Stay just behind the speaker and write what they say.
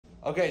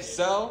Okay,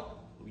 so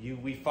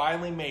we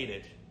finally made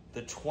it.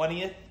 The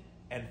 20th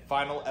and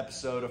final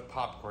episode of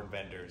Popcorn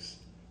Vendors.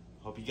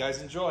 Hope you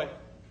guys enjoy.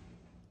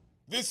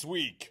 This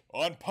week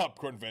on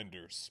Popcorn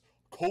Vendors,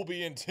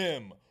 Colby and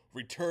Tim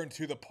return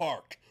to the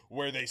park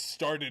where they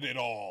started it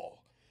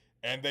all.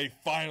 And they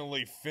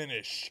finally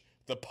finish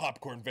the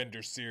Popcorn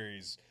Vendor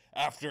series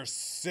after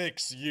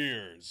 6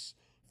 years.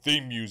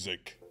 Theme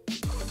music.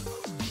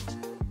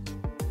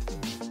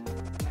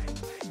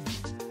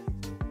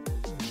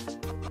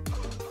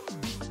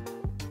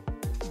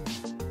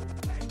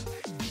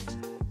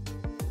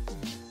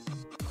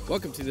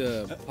 Welcome to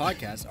the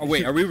podcast. Oh,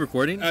 wait, are we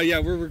recording? Yeah,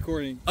 we're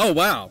recording. Oh,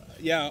 wow.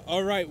 Yeah,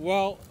 all right.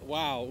 Well,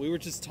 wow. We were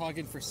just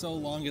talking for so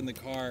long in the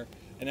car,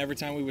 and every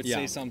time we would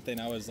say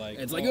something, I was like...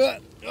 It's like,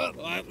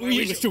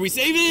 should we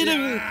save it?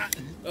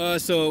 Yeah.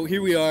 So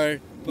here we are.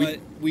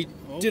 But we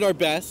did our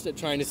best at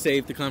trying to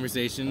save the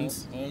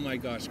conversations. Oh my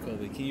gosh,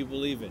 Colby. Can you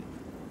believe it?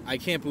 I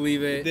can't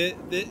believe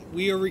it.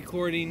 We are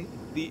recording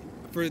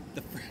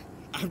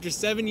after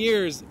 7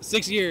 years,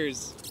 6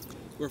 years...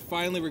 We're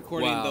finally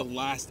recording the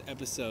last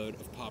episode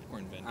of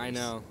Popcorn Vendors. I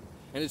know.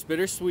 And it's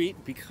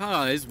bittersweet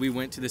because we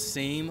went to the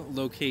same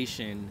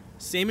location,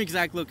 same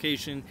exact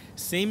location,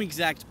 same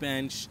exact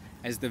bench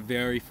as the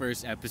very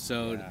first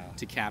episode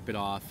to cap it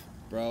off.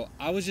 Bro,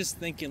 I was just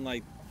thinking,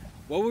 like,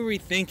 what were we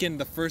thinking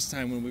the first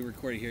time when we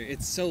recorded here?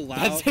 It's so loud.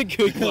 That's a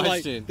good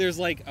question. Like, there's,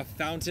 like, a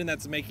fountain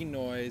that's making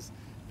noise.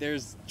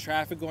 There's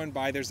traffic going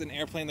by. There's an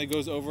airplane that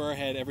goes over our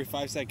head every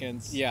 5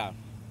 seconds. Yeah.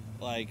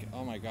 Like,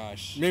 oh my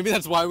gosh. Maybe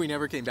that's why we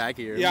never came back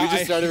here. Yeah, we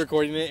just started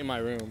recording it in my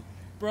room.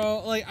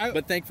 Bro, like,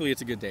 but thankfully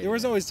it's a good day. There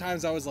was always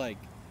times I was like,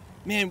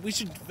 man, we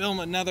should film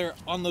another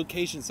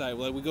on-location site.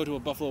 Like, we go to a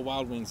Buffalo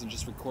Wild Wings and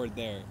just record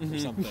there or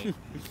something.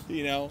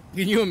 You know?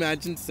 Can you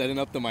imagine setting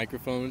up the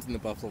microphones in the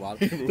Buffalo Wild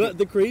Wings?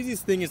 The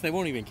craziest thing is they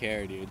won't even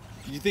care, dude.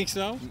 You think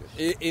so?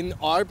 In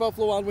our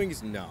Buffalo Wild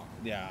Wings, no.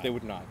 Yeah. They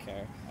would not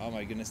care. Oh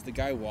my goodness. The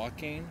guy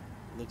walking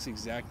looks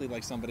exactly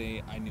like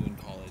somebody I knew in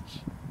college.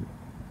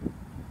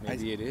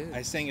 Maybe it is.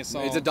 I sang a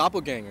song. It's a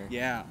doppelganger.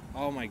 Yeah.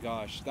 Oh my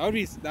gosh.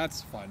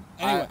 That's fun.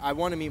 Anyway. I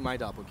want to meet my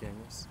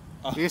doppelgangers.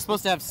 You're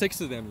supposed to have 6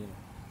 of them, you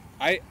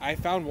know. I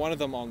found one of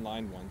them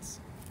online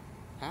once.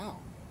 How?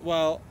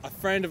 Well, a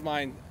friend of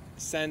mine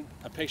sent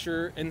a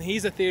picture, and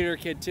he's a theater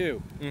kid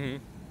too.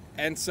 Mm-hmm.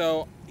 And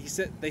so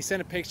they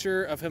sent a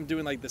picture of him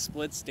doing like the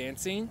splits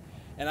dancing,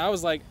 and I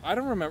was like, I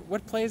don't remember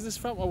what play is this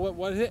from.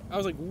 What is it? I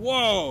was like,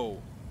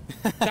 whoa,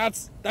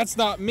 that's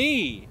not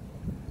me.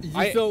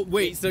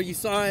 So you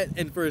saw it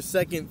and for a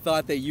second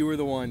thought that you were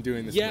the one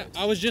doing this? Yeah,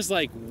 I was just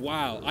like,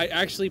 wow. I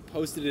actually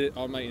posted it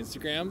on my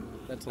Instagram.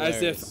 That's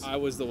hilarious. As if I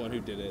was the one who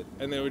did it,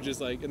 and they were just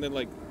like, and then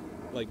like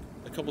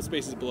a couple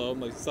spaces below,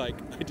 I'm like, it's like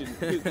I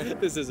didn't.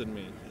 This isn't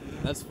me.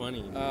 That's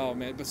funny. Oh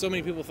man, but so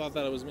many people thought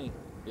that it was me.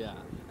 Yeah.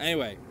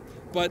 Anyway,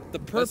 but the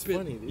purpose. That's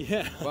funny, dude.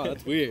 Yeah. Wow,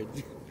 that's weird.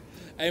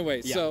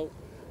 Anyway, so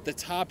the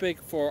topic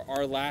for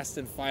our last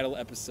and final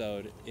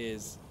episode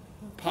is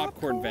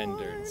popcorn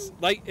vendors.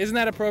 Like, isn't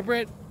that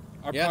appropriate?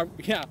 Yeah.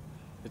 Yeah.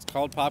 It's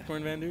called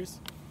Popcorn Vendors.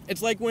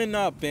 It's like when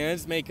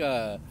bands make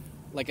a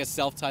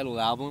self-titled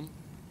album,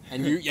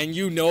 and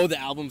you know the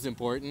album's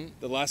important.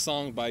 The last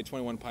song by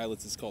 21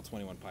 Pilots is called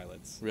 21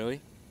 Pilots.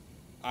 Really?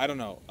 I don't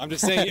know. I'm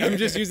just saying. I'm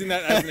just using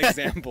that as an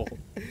example.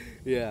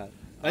 Yeah.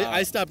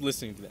 I stopped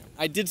listening to them.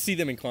 I did see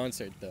them in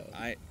concert though.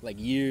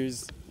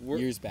 Years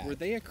back. Were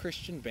they a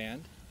Christian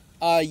band?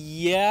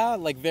 Yeah,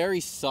 like very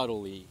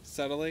subtly.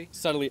 Subtly?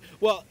 Subtly.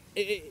 Well,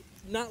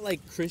 not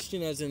like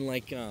Christian as in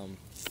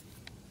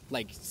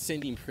like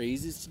sending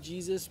praises to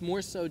Jesus,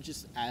 more so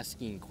just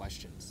asking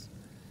questions.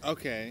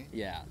 Okay.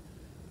 Yeah.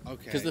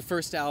 Okay. Because the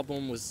first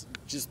album was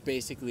just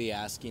basically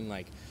asking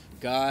like,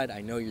 God, I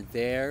know you're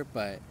there,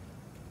 but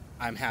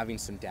I'm having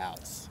some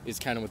doubts. Is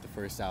kind of what the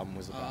first album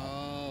was about.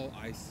 Oh,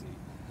 I see.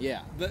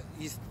 Yeah. But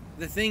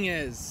the thing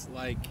is,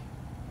 like...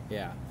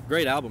 Yeah.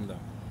 Great album, though.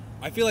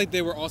 I feel like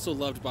they were also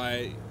loved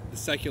by the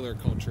secular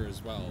culture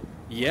as well.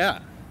 Yeah.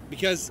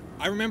 Because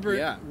I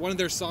remember one of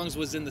their songs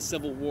was in the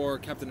Civil War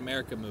Captain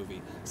America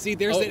movie. See,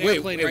 there's that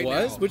airplane right now.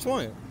 It was? Which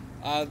one?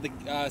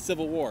 The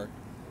Civil War.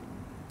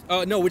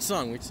 Oh, no, which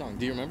song? Which song?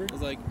 Do you remember? It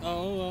was like,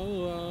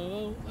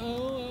 oh,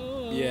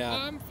 yeah.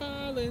 I'm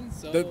falling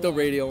so the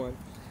radio one.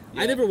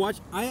 Yeah. I never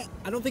watched... I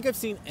don't think I've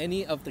seen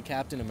any of the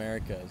Captain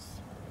Americas.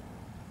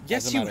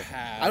 Yes, you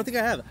have. I don't think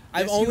I have.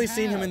 I've only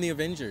seen him in the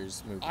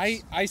Avengers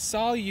movies. I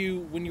saw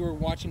you when you were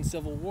watching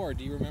Civil War.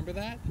 Do you remember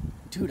that?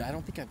 Dude, I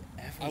don't think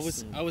I've ever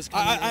seen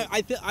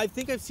I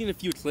think I've seen a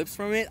few clips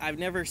from it. I've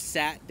never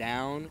sat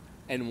down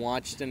and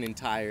watched an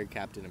entire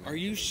Captain America. Are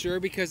you sure?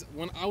 Because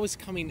when I was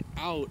coming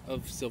out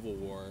of Civil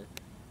War,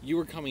 you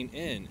were coming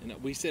in,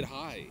 and we said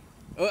hi.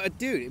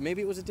 Dude,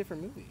 maybe it was a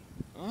different movie.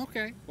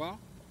 Okay, well,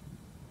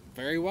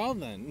 very well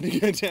then.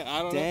 I don't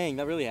know. Dang,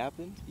 that really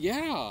happened? Yeah.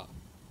 Oh,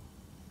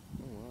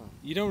 wow.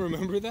 You don't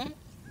remember that?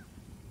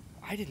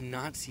 I did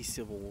not see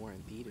Civil War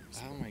in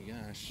theaters. Oh my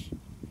gosh.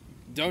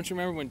 Don't you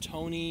remember when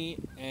Tony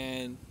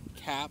and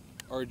Cap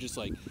are just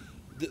like,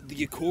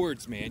 the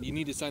Accords, man. You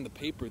need to sign the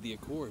paper, the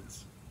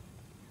Accords.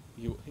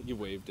 You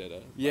waved at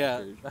a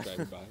Yeah. biker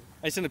driving by.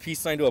 I sent a peace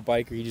sign to a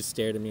biker. He just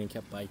stared at me and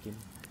kept biking.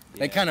 Yeah.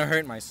 That kind of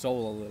hurt my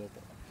soul a little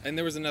bit. And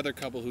there was another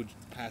couple who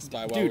passed by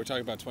while Dude. we were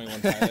talking about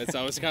 21 Pilots.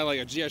 I was kind of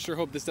like, gee, I sure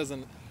hope this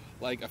doesn't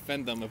like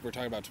offend them if we're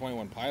talking about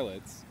 21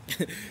 Pilots.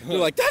 They're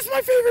like, that's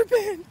my favorite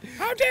band.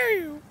 How dare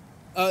you?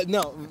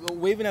 No,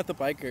 waving at the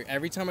biker.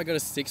 Every time I go to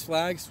Six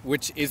Flags,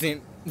 which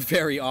isn't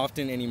very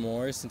often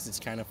anymore, since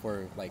it's kind of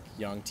for like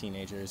young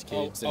teenagers,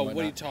 kids. Oh, and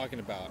what are you whatnot. talking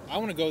about? I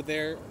want to go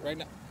there right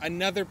now.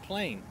 Another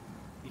plane.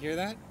 You hear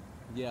that?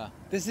 Yeah,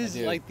 This is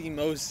do. like the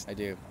most. I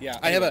do. Yeah.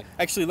 I have anyway.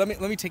 actually. Let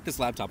me take this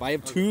laptop. I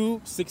have two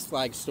Six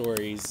Flags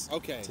stories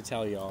Okay. to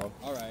tell y'all.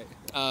 All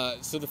right.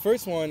 So the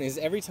first one is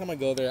every time I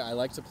go there, I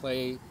like to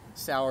play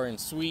sour and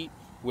sweet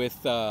with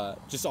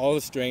just all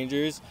the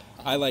strangers.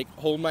 I like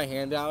hold my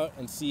hand out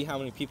and see how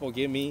many people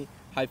give me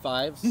high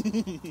fives.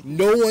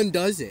 No one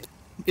does it.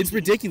 It's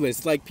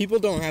ridiculous. Like, people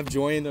don't have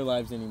joy in their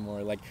lives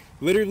anymore. Like,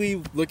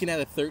 literally looking at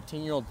a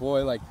 13-year-old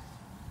boy like,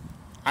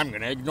 I'm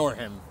going to ignore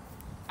him.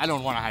 I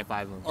don't want to high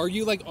five him. Are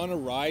you like on a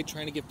ride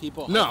trying to give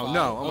people? a No, high five?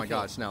 no. Oh my Okay.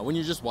 gosh, no. When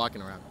you're just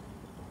walking around.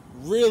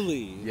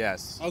 Really?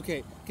 Yes.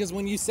 Okay, because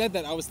when you said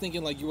that, I was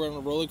thinking like you were on a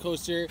roller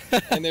coaster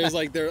and there's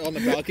like they're on the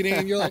balcony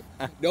and you're like,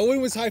 no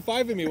one was high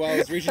fiving me while I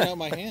was reaching out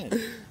my hand.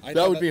 I That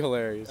thought would be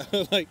hilarious.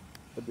 like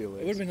That'd be it would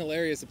have hilarious. been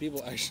hilarious if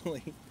people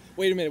actually.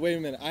 Wait a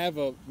minute. I have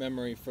a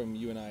memory from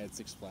you and I at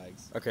Six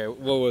Flags. Okay,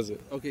 what was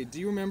it? Okay, do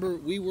you remember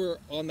we were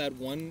on that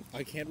one?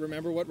 I can't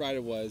remember what ride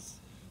it was,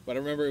 but I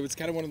remember it was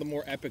kind of one of the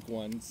more epic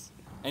ones.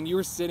 And you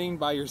were sitting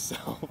by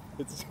yourself.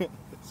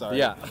 Sorry.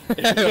 Yeah.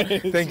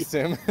 Thanks,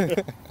 Tim.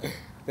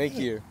 Thank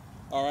you.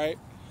 All right.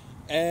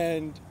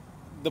 And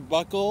the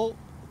buckle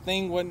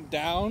thing went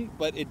down,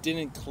 but it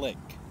didn't click.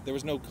 There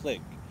was no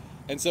click.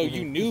 And so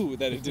you knew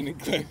that it didn't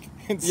click.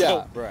 And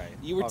so Yeah, right.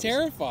 you were Obviously.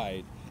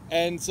 terrified.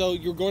 And so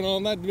you're going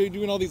on that,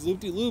 doing all these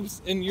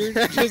loop-de-loops, and you're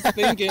just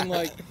thinking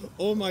like,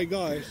 oh my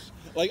gosh,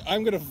 like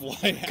I'm going to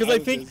fly Because I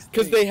think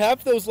they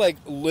have those like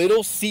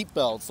little seat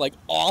belts, like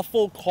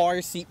awful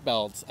car seat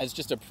belts, as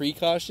just a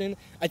precaution.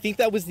 I think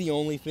that was the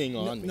only thing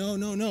on me.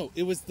 No.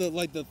 It was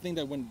the thing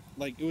that went,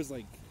 like, it was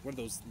like one of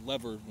those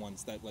lever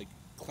ones that like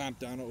clamp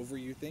down over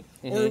you thing.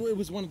 Or it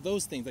was one of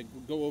those things that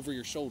would go over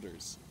your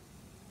shoulders.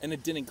 And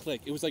it didn't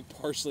click. It was like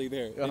partially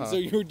there. And so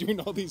you were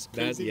doing all these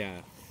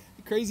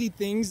crazy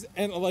things,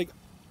 and like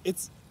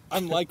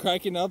I'm like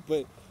cracking up,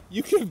 but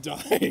you could have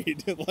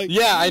died. Like,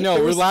 Yeah, I know.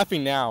 there We're was-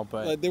 laughing now,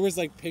 but. there was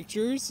like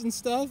pictures and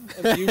stuff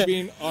of you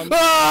being on.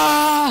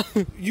 Ah!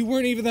 You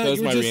weren't even that. That was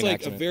You were my just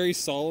like a reenactment. very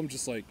solemn,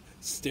 just like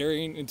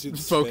staring into the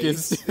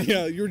Focused. space.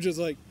 Yeah, you were just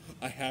like,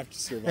 I have to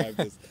survive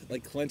this,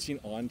 like clenching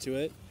onto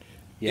it.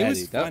 Yeah, it was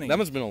dude, funny. that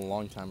must have been a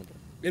long time ago.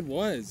 It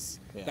was.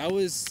 Yeah. That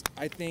was,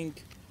 I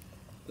think,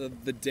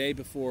 the day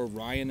before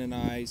Ryan and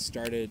I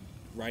started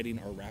writing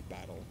our rap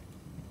battle.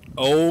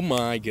 Oh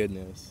my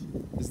goodness.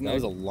 Isn't That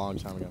was a long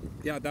time ago.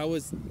 Yeah, that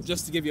was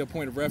just to give you a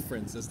point of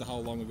reference as to how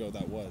long ago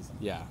that was.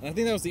 Yeah. And I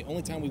think that was the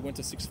only time we went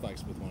to Six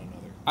Flags with one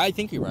another. I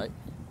think you're right.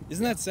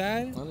 Isn't that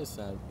sad? That is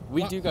sad.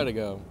 We Well- do gotta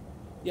go.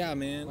 Yeah,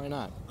 man. Why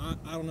not? I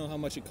don't know how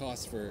much it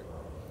costs for.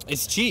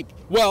 It's cheap.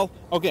 Well,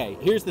 okay,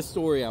 here's the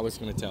story I was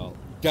going to tell.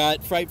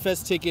 Got Fright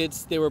Fest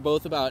tickets. They were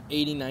both about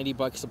 80, 90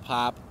 bucks a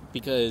pop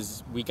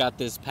because we got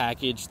this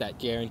package that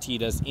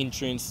guaranteed us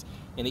entrance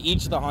into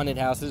each of the haunted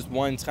houses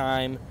one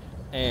time.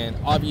 And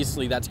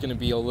obviously that's going to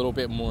be a little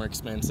bit more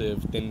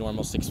expensive than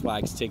normal Six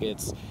Flags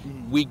tickets.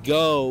 We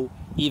go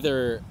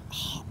either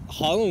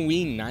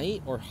Halloween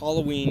night or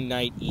Halloween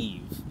night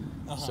eve.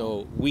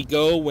 So we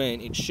go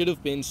when it should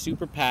have been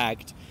super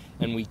packed,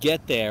 and we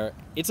get there.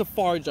 It's a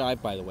far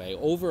drive, by the way,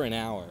 over an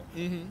hour.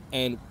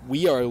 And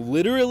we are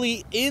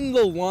literally in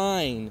the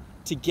line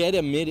to get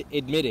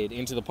admitted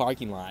into the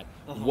parking lot.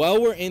 While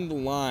we're in the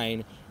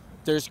line,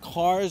 there's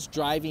cars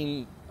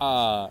driving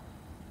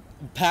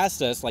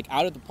past us, like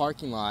out of the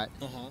parking lot,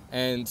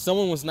 and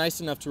someone was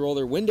nice enough to roll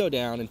their window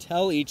down and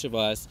tell each of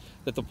us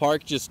that the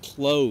park just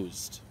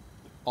closed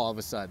all of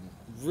a sudden.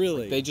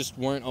 Really? They just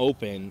weren't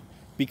open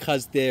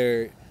because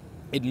their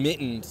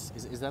admittance,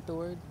 is that the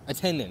word?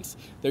 Attendance.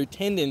 Their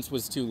attendance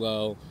was too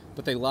low,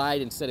 but they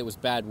lied and said it was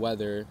bad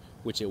weather,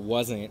 which it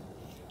wasn't.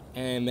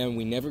 And then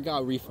we never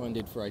got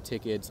refunded for our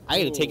tickets. I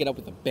had to take it up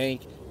with the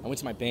bank. I went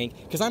to my bank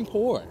because I'm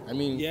poor. I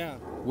mean, Yeah.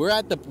 we're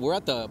at the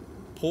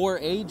poor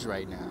age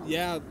right now.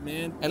 Yeah,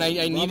 man. And I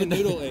Ramen needed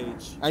noodle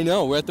age. I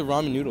know, we're at the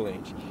ramen noodle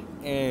age.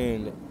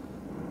 And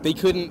they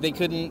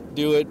couldn't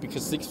do it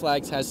because Six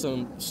Flags has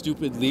some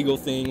stupid legal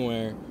thing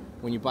where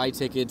when you buy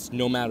tickets,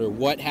 no matter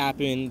what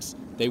happens,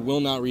 they will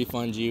not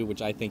refund you,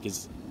 which I think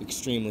is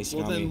extremely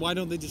scummy. Well, then why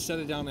don't they just shut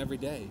it down every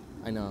day?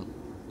 I know.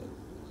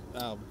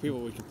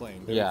 People would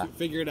complain. They Yeah. would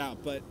figure it out,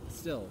 but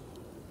still,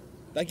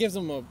 that gives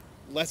them a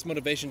less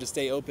motivation to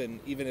stay open,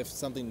 even if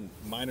something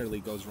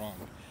minorly goes wrong.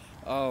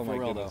 Oh my For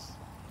real, goodness,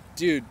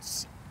 dude!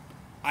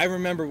 I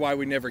remember why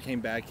we never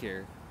came back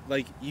here.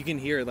 Like you can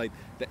hear like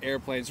the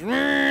airplanes.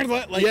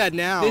 Like, Yeah,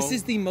 now. this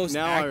is the most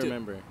Now active. I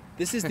remember.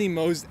 This is the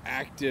most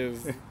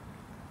active,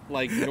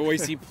 like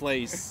noisy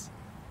place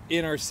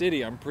in our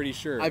city. I'm pretty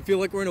sure. I feel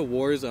like we're in a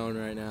war zone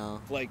right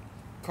now. Like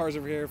cars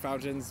over here,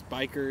 fountains,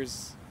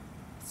 bikers.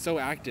 So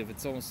active.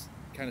 It's almost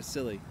kind of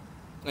silly.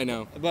 I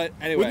know. But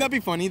anyway. Wouldn't that be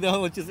funny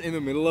though? Like just in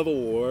the middle of a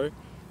war,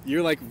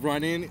 you're like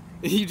running,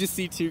 and you just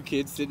see two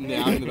kids sitting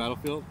down in the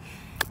battlefield.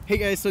 Hey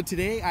guys, so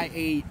today I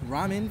ate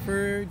ramen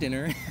for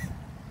dinner.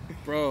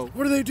 Bro.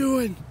 What are they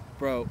doing?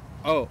 Bro.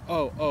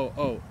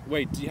 Oh.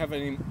 Wait, did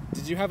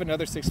you have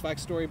another Six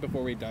Flags story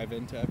before we dive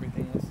into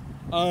everything else?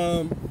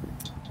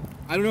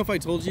 I don't know if I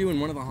told you, in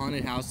one of the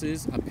haunted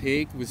houses, a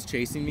pig was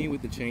chasing me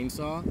with the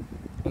chainsaw,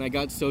 and I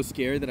got so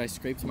scared that I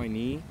scraped my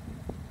knee.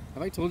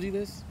 Have I told you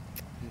this?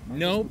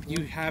 Nope,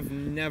 you've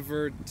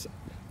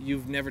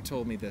never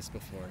told me this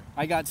before.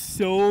 I got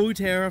so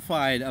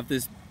terrified of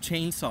this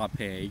chainsaw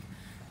pig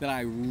that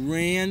I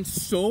ran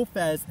so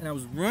fast, and I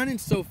was running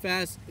so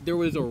fast, there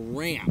was a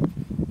ramp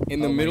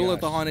in the middle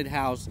of the haunted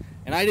house,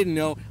 and I didn't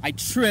know. I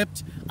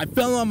tripped, I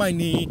fell on my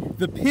knee,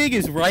 the pig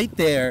is right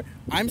there,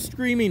 I'm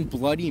screaming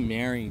Bloody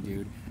Mary,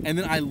 dude, and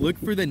then I look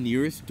for the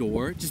nearest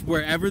door, just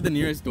wherever the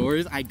nearest door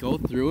is, I go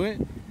through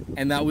it,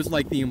 and that was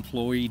like the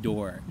employee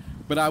door.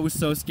 But I was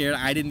so scared,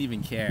 I didn't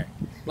even care.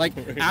 Like,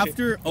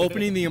 after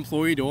opening the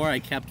employee door, I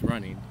kept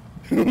running.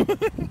 When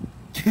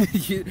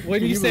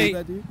you say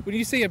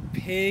a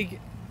pig,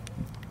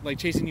 like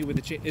chasing you with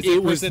a chain,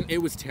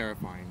 it was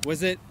terrifying.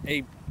 Was it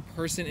a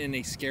person in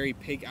a scary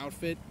pig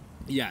outfit?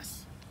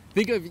 Yes.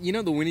 Think of,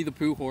 the Winnie the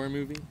Pooh horror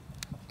movie?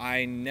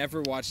 I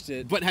never watched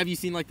it. But have you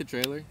seen like the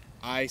trailer?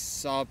 I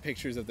saw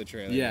pictures of the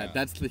trailer. Yeah,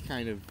 that's the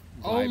kind of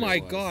Oh my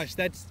gosh,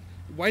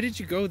 why did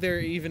you go there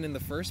even in the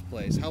first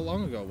place? How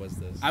long ago was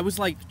this? I was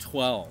like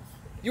 12.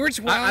 You were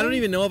 12? I don't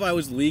even know if I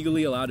was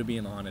legally allowed to be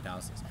in the haunted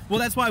houses. Well,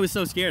 that's why I was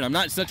so scared. I'm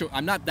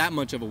not that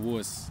much of a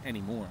wuss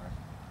anymore.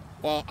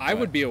 Well, I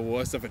would be a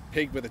wuss if a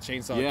pig with a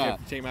chainsaw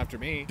came after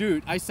me.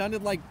 Dude, I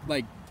sounded like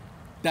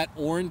that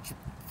orange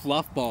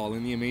fluff ball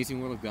in The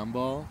Amazing World of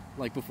Gumball,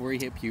 like before he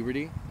hit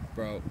puberty.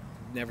 Bro,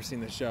 never seen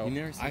the show. You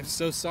never seen I'm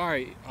so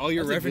sorry. All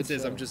your That's a good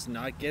references, show. I'm just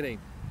not getting.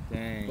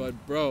 Dang.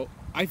 But bro,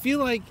 I feel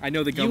like I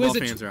know the you Gumball as a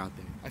fans are out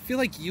there. I feel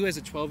like you as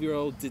a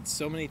 12-year-old did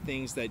so many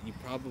things that you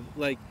probably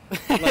like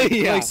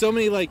Yeah. like so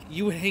many, like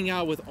you would hang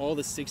out with all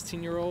the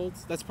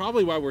 16-year-olds. That's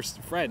probably why we're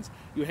friends.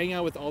 You hang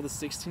out with all the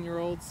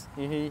 16-year-olds,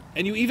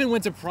 and you even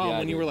went to prom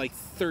when you were like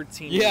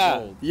 13 years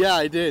old. Yeah,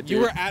 I did. You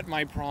dude. were at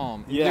my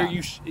prom. Yeah.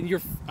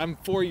 I'm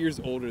 4 years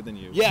older than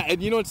you. Yeah,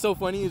 and you know what's so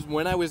funny is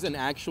when I was an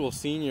actual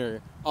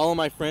senior, all of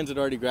my friends had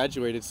already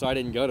graduated, so I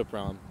didn't go to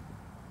prom.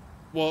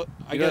 Well,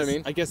 You know what I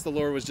mean? I guess the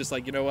Lord was just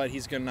like, you know what?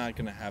 He's not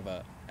gonna have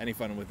any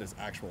fun with this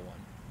actual one.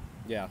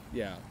 Yeah.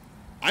 Yeah,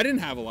 I didn't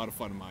have a lot of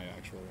fun in my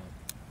actual one.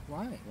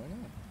 Why? Why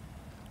not?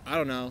 I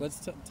don't know.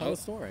 Let's tell a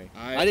story.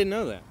 I didn't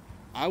know that.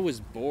 I was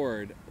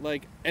bored.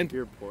 And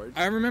You're bored.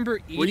 I remember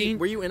eating.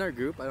 Were you in our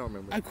group? I don't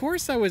remember. Of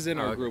course, I was in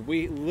our okay. group.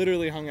 We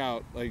literally hung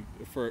out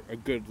for a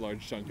good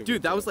large chunk of it.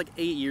 Dude, that was like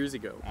 8 years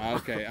ago.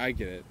 Okay, I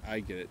get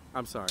it.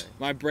 I'm sorry.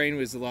 My brain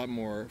was a lot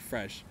more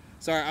fresh.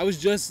 Sorry, I was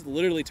just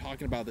literally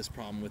talking about this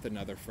problem with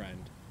another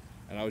friend,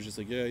 and I was just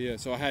like, yeah.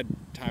 So I had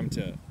time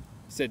to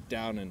sit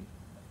down and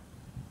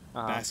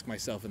bask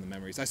myself in the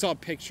memories. I saw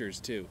pictures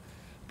too,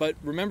 but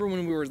remember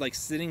when we were like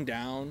sitting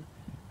down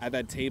at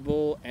that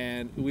table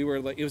and we were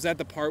like, it was at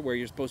the part where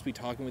you're supposed to be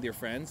talking with your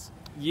friends.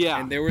 Yeah.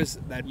 And there was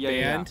that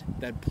band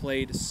that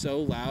played so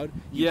loud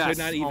you could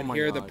not even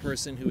hear the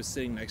person who was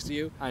sitting next to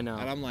you. I know.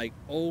 And I'm like,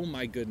 oh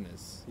my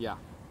goodness. Yeah.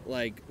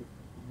 Like,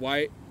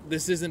 why?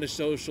 This isn't a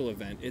social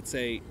event. It's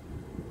a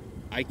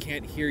I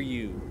can't hear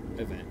you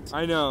event.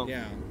 I know.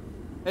 Yeah.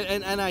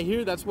 And I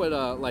hear that's what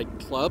like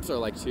clubs are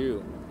like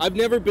too. I've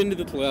never been to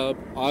the club,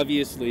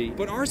 obviously.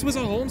 But ours was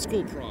a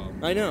homeschool prom.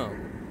 I know.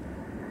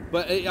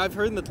 But I've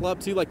heard in the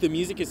club too, like the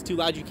music is too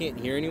loud, you can't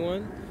hear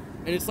anyone,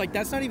 and it's like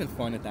that's not even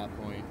fun at that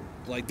point.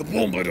 Like the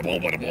boom, boom,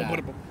 boom, boom, Yeah.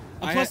 boom.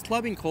 Plus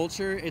clubbing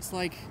culture, it's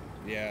like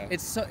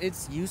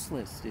it's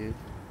useless, dude.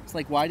 It's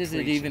like why does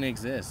it even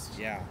exist?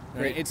 Yeah.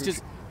 Right?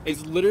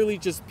 It's literally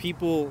just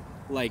people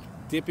like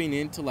dipping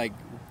into like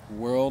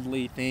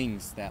worldly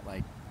things that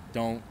like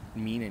don't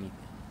mean anything.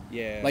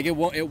 Yeah. Like it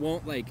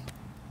won't like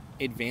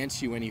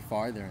advance you any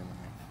farther in life.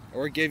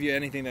 Or give you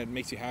anything that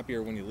makes you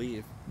happier when you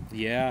leave.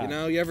 Yeah. You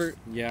know, you ever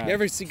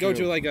go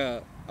to like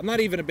I'm not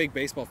even a big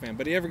baseball fan,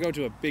 but you ever go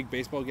to a big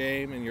baseball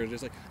game and you're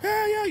just like,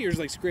 yeah, you're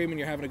just like screaming,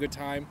 you're having a good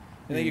time,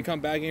 and then you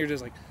come back and you're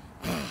just like,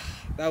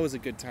 that was a was a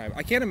good time.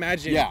 I can't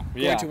imagine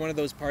going to one of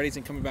those parties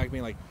and coming back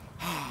being like,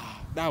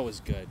 that was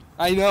good.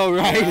 I know,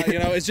 right? You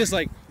know, it's just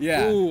like,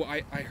 Yeah. ooh,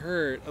 I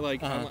heard,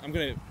 like, I'm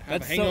going to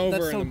have a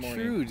hangover in the morning. That's so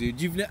true,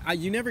 dude.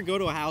 You never go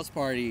to a house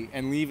party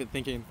and leave it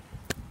thinking,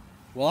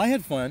 well, I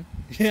had fun.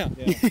 Yeah.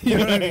 You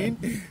know what I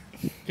mean?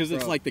 Because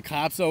it's like the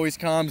cops always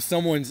come,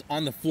 someone's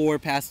on the floor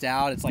passed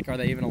out. It's like, are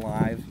they even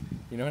alive?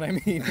 You know what I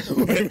mean?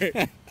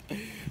 Wait.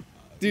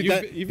 Dude,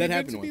 that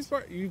happened once.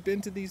 You've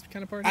been to these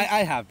kind of parties?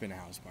 I have been to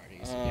house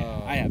parties.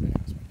 Yeah, I have been to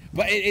house parties.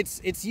 But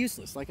it's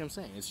useless, like I'm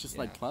saying. It's just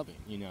like clubbing,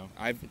 you know?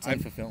 It's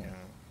unfulfilling.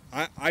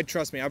 Yeah. I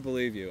trust me, I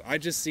believe you. I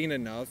just seen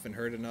enough and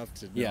heard enough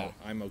to know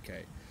I'm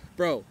okay.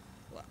 Bro,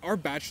 my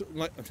bachelor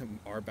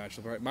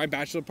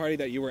party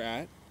that you were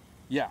at,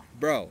 yeah,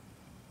 bro,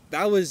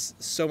 that was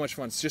so much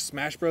fun. It's just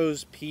Smash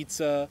Bros,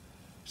 pizza,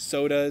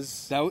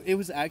 sodas. It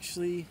was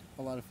actually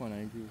a lot of fun. I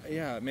agree.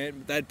 Yeah,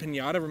 man, that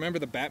pinata. Remember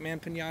the Batman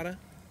pinata?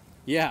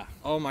 Yeah.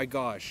 Oh my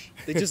gosh,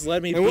 they just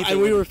let me.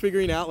 and we were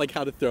figuring out like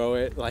how to throw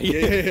it. Like,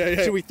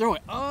 yeah. should we throw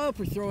it up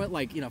or throw it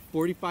like in a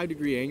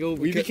 45-degree angle?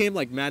 We became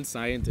like mad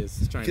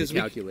scientists trying to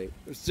calculate.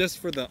 It's just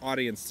for the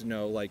audience to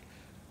know, like,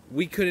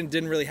 we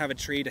didn't really have a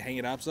tree to hang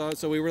it up, so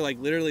we were like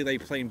literally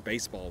like playing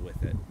baseball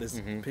with it. This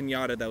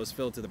pinata that was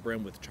filled to the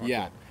brim with chocolate.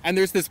 Yeah, and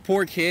there's this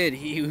poor kid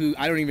who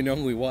I don't even know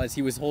who he was.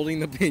 He was holding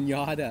the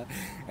pinata,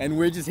 and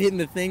we're just hitting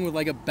the thing with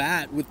like a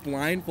bat with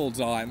blindfolds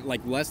on,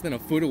 like less than a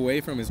foot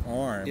away from his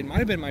arm. It might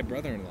have been my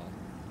brother-in-law,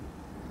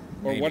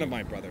 or Maybe. one of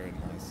my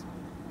brother-in-laws.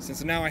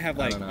 Since now I have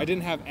like I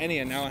didn't have any,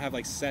 and now I have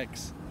like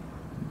 6.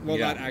 Well,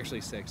 not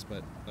actually 6,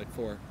 but like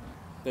 4.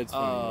 That's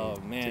funny. Oh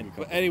man.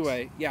 But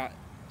anyway, yeah.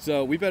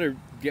 So we better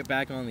get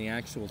back on the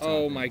actual topic.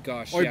 Oh my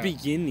gosh. Or yeah.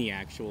 begin the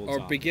actual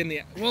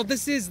topic. Well,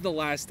 this is the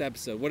last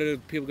episode. What are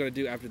people going to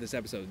do after this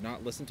episode?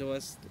 Not listen to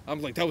us?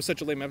 I'm like, that was such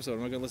a lame episode.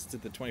 I'm not going to listen to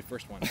the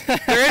 21st one.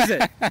 There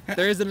isn't.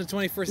 There isn't a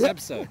 21st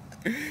episode.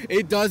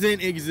 It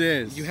doesn't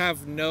exist. You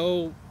have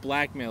no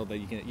blackmail that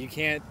you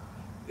can't.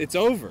 It's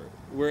over.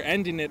 We're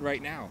ending it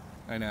right now.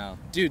 I know.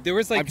 Dude, there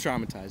was like. I'm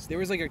traumatized. There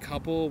was like a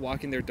couple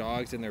walking their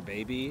dogs and their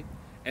baby.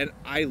 And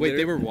Wait,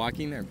 they were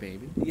walking their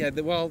baby? Yeah,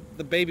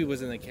 the baby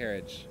was in the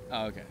carriage.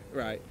 Oh, okay.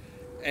 Right.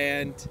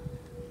 And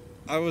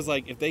I was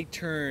like, if they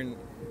turn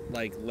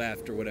like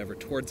left or whatever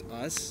towards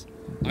us,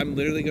 I'm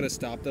literally going to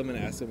stop them and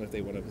ask them if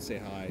they want to say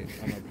hi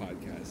on our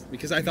podcast.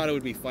 Because I thought it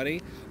would be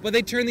funny. But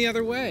they turned the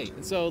other way.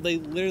 And so they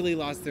literally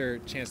lost their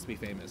chance to be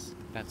famous.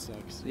 That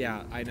sucks.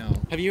 Yeah, I know.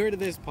 Have you heard of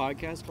this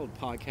podcast called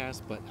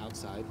Podcast But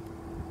Outside?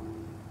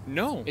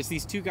 No. It's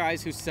these 2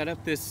 guys who set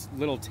up this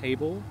little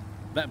table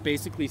that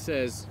basically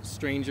says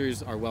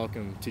strangers are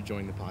welcome to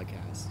join the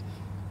podcast.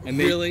 And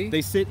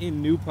they sit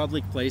in new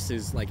public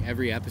places like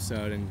every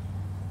episode and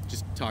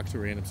just talk to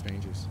random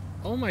strangers.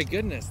 Oh my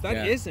goodness,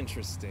 that is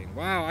interesting.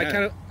 Wow,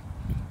 Yeah.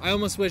 I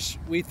almost wish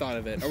we thought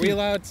of it. Are we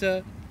allowed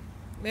to?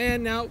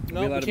 Man, no,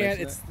 we can't.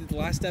 It's the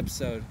last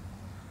episode.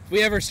 If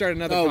we ever start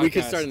another podcast. We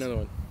could start another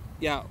one.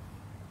 Yeah,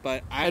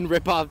 but and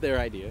rip off their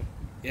idea.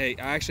 Yeah, I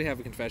actually have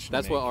a confession.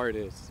 That's what art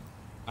is.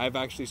 I've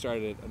actually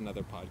started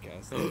another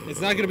podcast.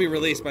 It's not going to be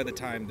released by the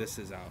time this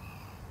is out.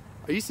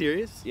 Are you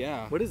serious?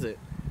 Yeah. What is it?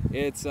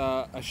 It's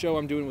a show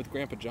I'm doing with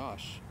Grandpa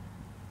Josh.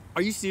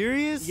 Are you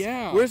serious?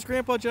 Yeah. Where's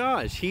Grandpa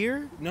Josh?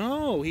 Here?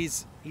 No,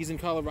 he's in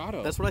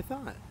Colorado. That's what I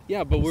thought.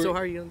 Yeah, but so how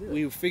are you gonna do it?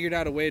 We figured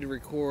out a way to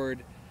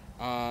record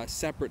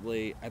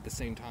separately at the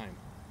same time.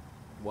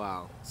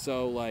 Wow.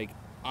 So like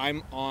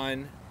I'm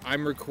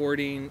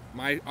recording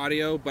my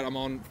audio, but I'm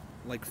on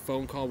like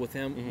phone call with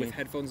him with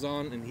headphones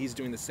on, and he's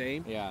doing the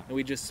same. Yeah. And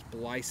we just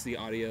splice the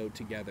audio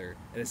together,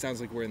 and it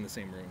sounds like we're in the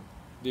same room.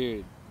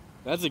 Dude,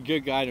 that's a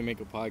good guy to make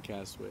a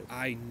podcast with.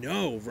 I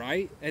know,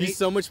 right? And he's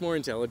so much more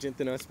intelligent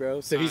than us,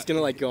 bro. So he's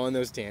gonna like go on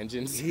those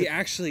tangents. He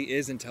actually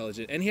is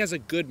intelligent, and he has a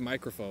good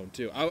microphone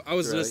too. I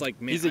was just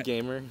like, man, he's a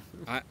gamer.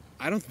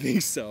 I don't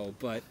think so,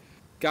 but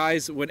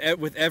guys, with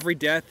every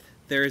death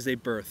there is a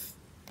birth.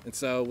 And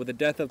so with the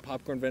death of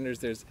popcorn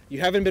vendors,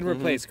 you haven't been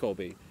replaced,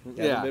 Colby.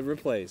 You haven't been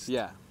replaced.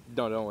 Yeah.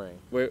 Don't worry.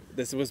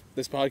 This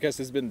podcast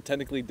has been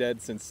technically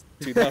dead since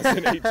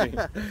 2018.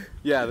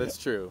 Yeah, that's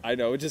true. I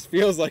know. It just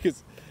feels like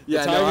it's.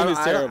 Yeah, the timing is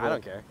terrible. I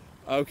don't care.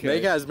 Okay.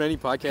 Make as many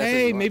podcasts.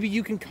 Hey, maybe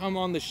you can come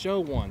on the show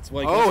once.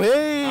 Like,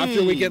 hey!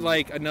 After we get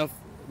like enough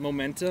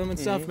momentum and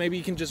stuff, maybe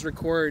you can just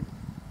record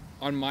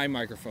on my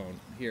microphone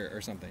here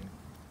or something.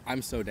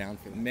 I'm so down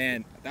for that.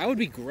 Man, that would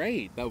be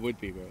great. That would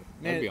be great.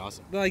 That would be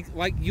awesome.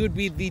 Like you would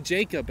be the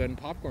Jacob and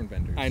popcorn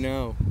vendors. I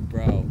know,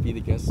 bro. Be the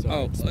guest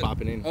star. Just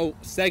popping in. Oh,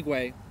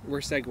 segue. We're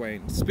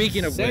segueing.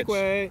 Speaking of which,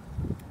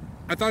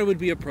 I thought it would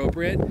be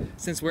appropriate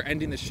since we're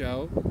ending the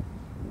show.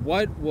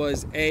 What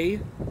was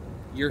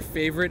your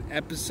favorite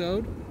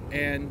episode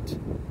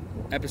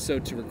and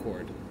episode to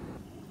record?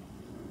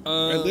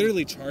 I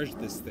literally charged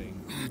this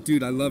thing.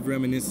 Dude, I love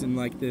reminiscing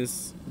like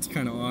this. It's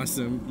kind of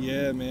awesome.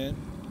 Yeah, man.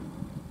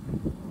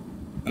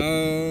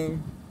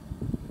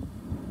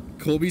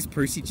 Colby's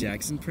Percy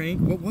Jackson prank?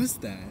 What was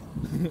that?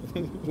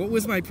 What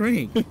was my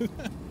prank?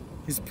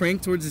 His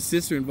prank towards his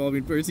sister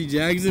involving Percy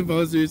Jackson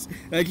posters.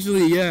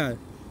 Actually, yeah.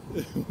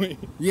 Wait.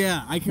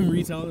 Yeah, I can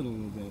retell it a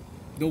little bit.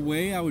 The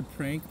way I would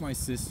prank my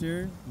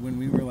sister when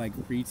we were like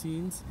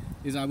preteens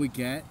is I would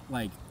get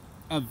like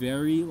a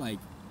very like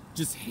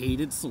just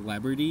hated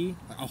celebrity,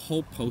 a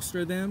whole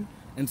poster of them,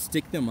 and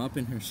stick them up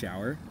in her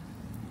shower.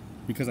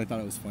 Because I thought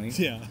it was funny.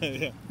 Yeah,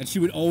 yeah. And she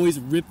would always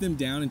rip them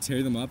down and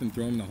tear them up and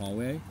throw them in the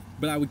hallway.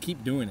 But I would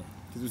keep doing it.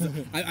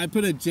 I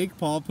put a Jake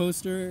Paul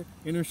poster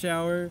in her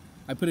shower.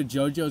 I put a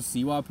JoJo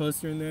Siwa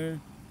poster in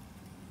there.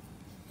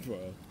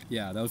 Bro.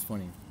 Yeah, that was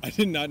funny. I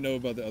did not know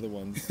about the other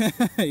ones.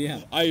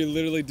 Yeah. I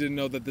literally didn't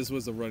know that this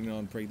was a running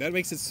on prank. That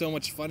makes it so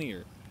much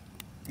funnier.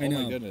 I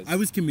know. My goodness. I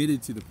was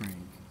committed to the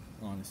prank,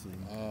 honestly.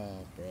 Oh,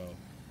 bro.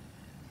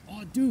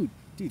 Oh, dude,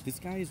 this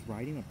guy is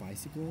riding a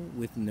bicycle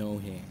with no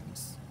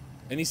hands.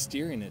 And he's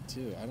steering it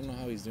too. I don't know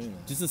how he's doing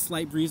that. Just a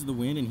slight breeze of the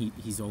wind, and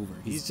he's over.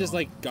 He's just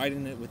like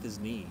guiding it with his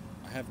knee.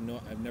 I've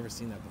never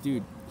seen that before.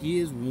 Dude, he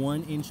is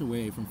 1 inch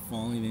away from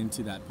falling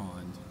into that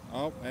pond.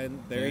 Oh,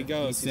 and there he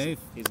goes. He's safe.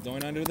 He's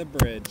going under the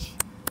bridge.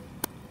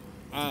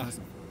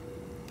 Awesome.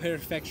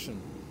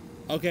 Perfection.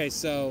 Okay,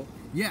 so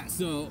Yeah,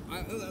 so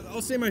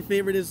I'll say my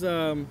favorite is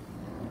the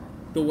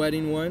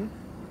wedding one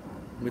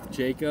with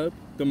Jacob.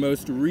 The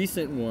most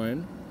recent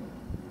one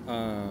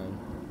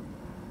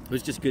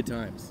was just good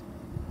times.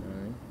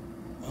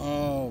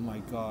 oh my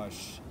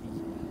gosh,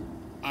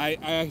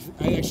 I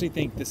actually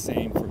think the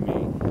same for me.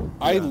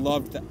 I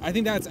loved that. I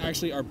think that's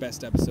actually our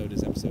best episode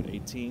is episode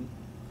 18,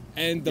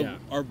 and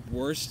our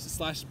worst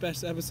 /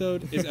 best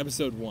episode is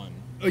episode 1.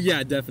 Oh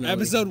yeah, definitely.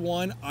 Episode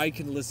 1, I've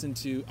listened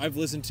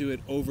to it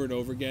over and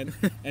over again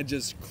and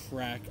just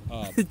crack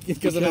up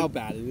because of how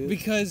bad it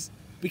is.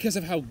 Because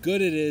of how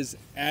good it is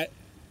at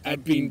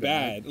being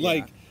bad. Yeah.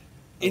 Like,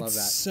 I love it's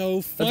that.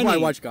 so funny. That's why I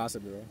watch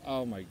Gossip Girl.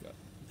 Oh my god,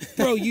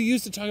 bro! You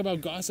used to talk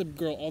about Gossip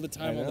Girl all the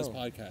time on this know.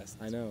 podcast.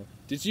 I know.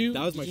 Did you?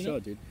 That was my Did you show, know?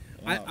 dude.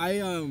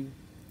 Wow.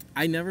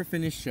 I never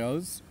finish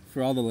shows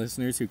for all the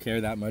listeners who care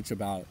that much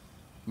about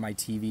my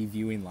TV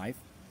viewing life.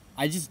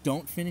 I just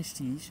don't finish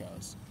TV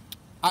shows.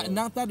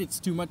 Not that it's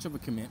too much of a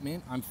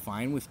commitment. I'm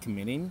fine with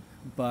committing,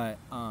 but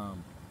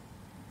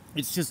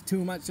it's just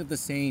too much of the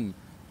same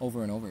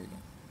over and over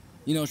again.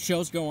 You know,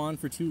 shows go on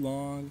for too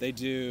long. They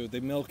do. They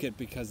milk it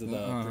because of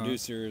the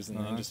producers and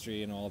the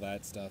industry and all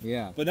that stuff.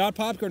 Yeah. But not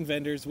popcorn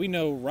vendors. We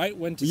know right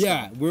when to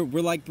Yeah, stop.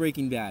 we're like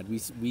Breaking Bad. We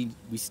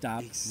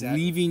stop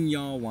leaving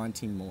y'all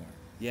wanting more.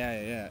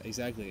 Yeah,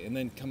 exactly. And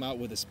then come out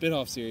with a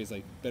spin-off series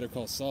like Better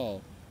Call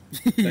Saul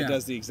Yeah. that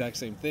does the exact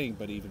same thing,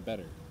 but even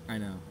better. I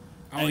know.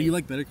 Oh, Hey. you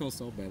like Better Call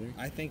Saul better?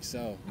 I think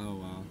so. Oh,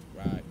 wow.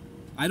 Right.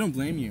 I don't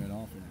blame you at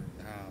all for that.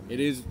 It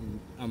is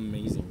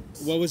amazing.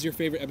 What was your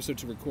favorite episode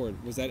to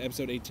record? Was that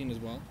episode 18 as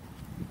well?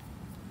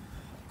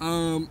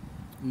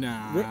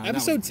 Nah.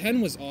 Episode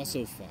 10 was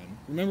also fun.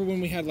 Remember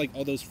when we had like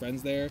all those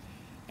friends there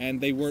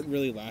and they weren't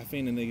really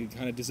laughing and they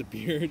kind of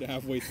disappeared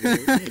halfway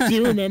through? Do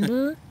you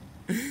remember?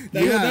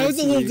 That was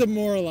a little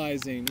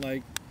demoralizing.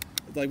 Like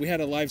we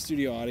had a live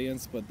studio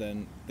audience, but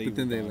then they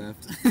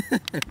left.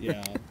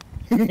 Yeah.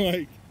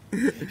 Like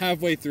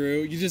halfway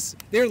through,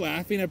 they're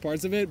laughing at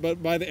parts of it,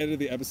 but by the end of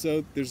the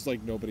episode, there's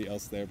like nobody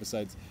else there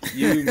besides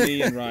you,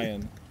 me, and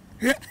Ryan.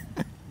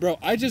 Bro,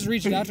 I just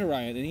reached out to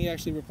Ryan and he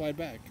actually replied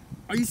back.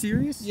 Are you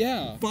serious?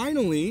 Yeah.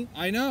 Finally.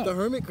 I know. The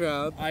hermit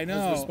crab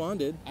has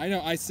responded. I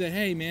know. I said,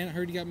 hey, man, I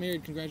heard you got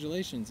married.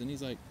 Congratulations. And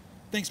he's like,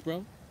 thanks,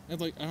 bro. I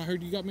was like, I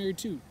heard you got married,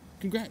 too.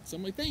 Congrats.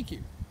 I'm like, thank you.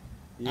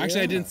 Yeah.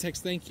 Actually, I didn't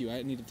text thank you.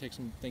 I need to text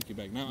him thank you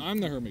back. Now, I'm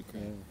the hermit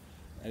crab.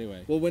 Yeah.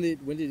 Anyway. Well,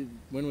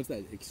 when was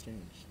that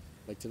exchange?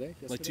 Like today?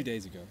 Yesterday? Like 2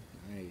 days ago.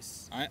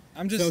 Nice.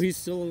 I'm just... So he's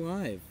still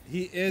alive.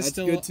 He is That's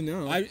still... good to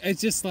know.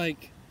 It's just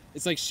like...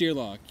 It's like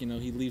Sherlock, you know,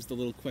 he leaves the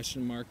little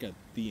question mark at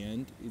the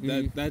end.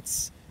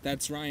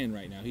 That's Ryan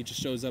right now. He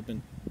just shows up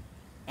and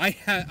I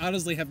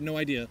honestly have no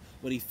idea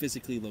what he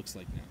physically looks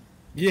like now.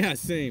 Yeah,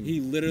 same.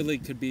 He literally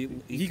could be.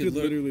 He could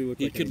literally look.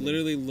 He like could anyone.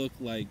 literally look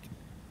like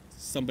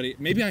somebody.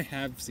 Maybe I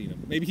have seen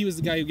him. Maybe he was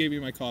the guy who gave me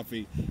my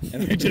coffee,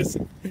 and I just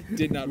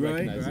did not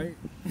recognize him.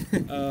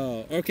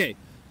 Oh, okay.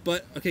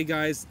 But okay,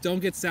 guys, don't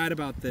get sad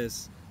about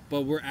this.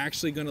 But we're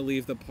actually going to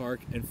leave the park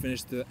and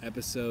finish the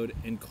episode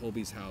in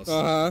Colby's house.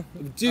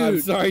 Dude,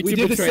 I'm sorry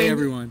to betray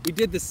everyone. We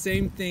did the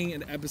same thing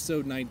in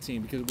episode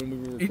 19 because when we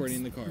were recording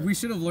in the car. We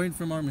should have learned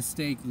from our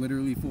mistake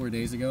literally 4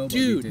 days ago, but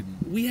Dude, we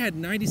didn't. we had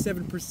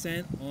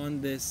 97%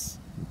 on this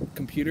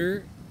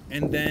computer,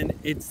 and then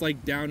it's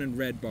like down in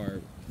red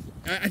bar.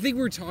 I think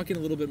we were talking a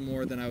little bit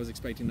more than I was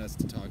expecting us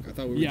to talk. I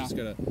thought we were just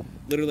going to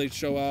literally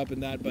show up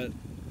and that, but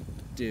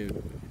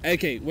dude.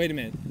 Okay, wait a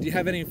minute. Do you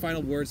have any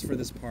final words for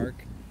this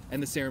park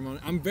and the ceremony?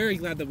 I'm very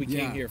glad that we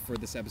came here for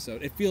this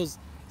episode. It feels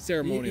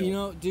ceremonial. You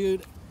know,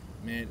 dude.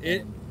 Man,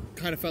 it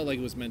kind of felt like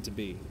it was meant to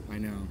be. I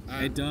know.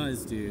 It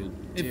does, dude.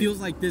 It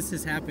feels like this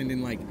has happened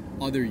in like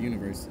other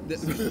universes.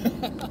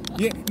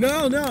 Yeah.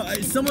 No.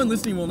 Someone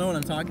listening will know what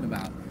I'm talking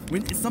about.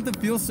 When something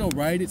feels so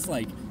right, it's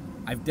like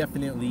I've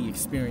definitely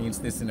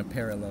experienced this in a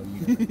parallel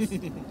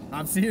universe.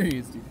 I'm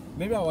serious, dude.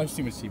 Maybe I watch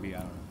too much TV.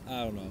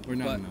 I don't know. Or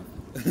not enough.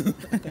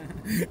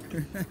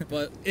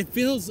 But it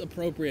feels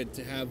appropriate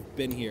to have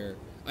been here.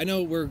 I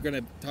know we're going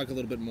to talk a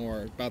little bit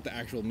more about the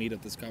actual meat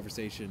of this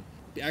conversation.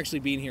 Actually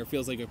being here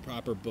feels like a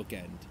proper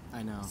bookend.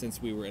 I know.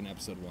 Since we were in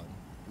episode 1.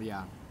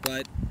 Yeah.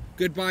 But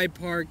goodbye,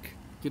 park.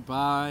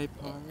 Goodbye,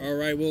 park. All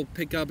right, we'll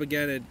pick up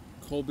again at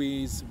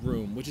Colby's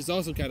room, which is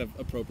also kind of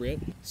appropriate.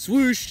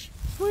 Swoosh!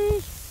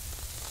 Swoosh!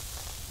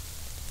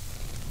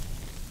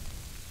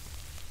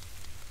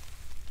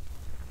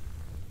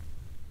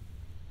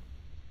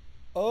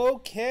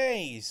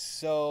 Okay,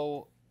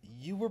 so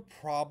you were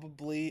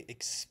probably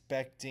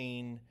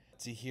expecting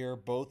to hear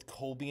both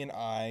Colby and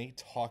I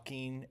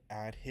talking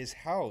at his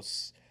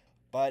house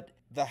but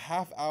the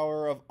half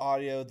hour of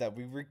audio that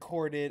we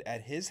recorded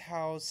at his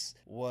house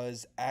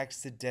wasn't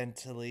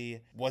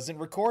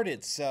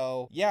recorded.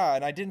 So yeah,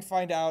 and I didn't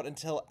find out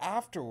until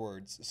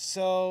afterwards.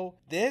 So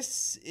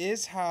this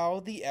is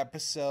how the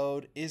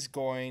episode is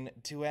going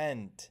to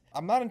end.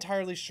 I'm not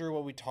entirely sure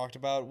what we talked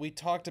about. We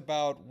talked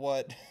about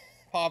what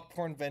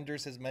popcorn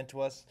vendors has meant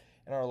to us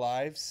in our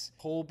lives.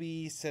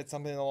 Colby said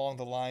something along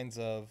the lines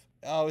of,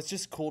 oh, it's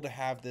just cool to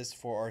have this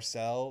for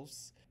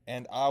ourselves.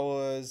 And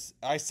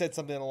I said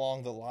something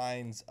along the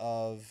lines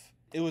of,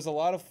 it was a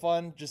lot of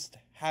fun just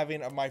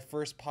having my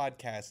first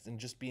podcast and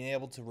just being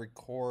able to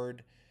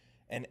record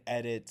and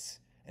edit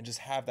and just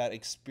have that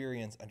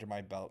experience under my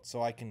belt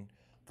so I can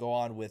go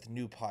on with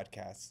new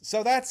podcasts.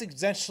 So that's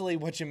essentially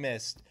what you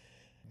missed.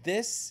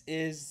 This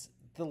is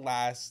the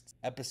last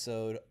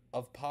episode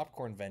of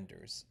Popcorn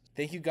Vendors.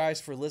 Thank you guys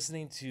for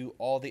listening to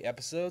all the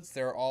episodes.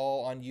 They're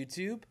all on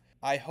YouTube.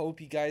 I hope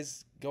you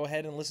guys go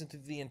ahead and listen to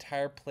the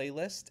entire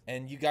playlist,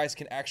 and you guys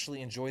can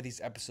actually enjoy these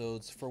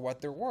episodes for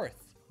what they're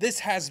worth. This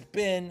has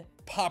been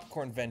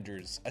Popcorn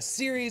Vendors, a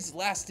series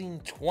lasting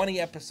 20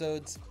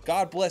 episodes.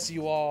 God bless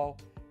you all,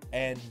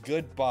 and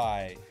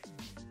goodbye.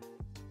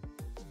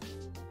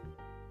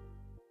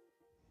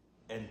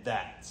 And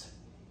that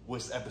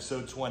was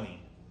episode 20.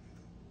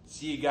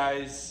 See you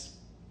guys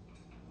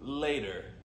later.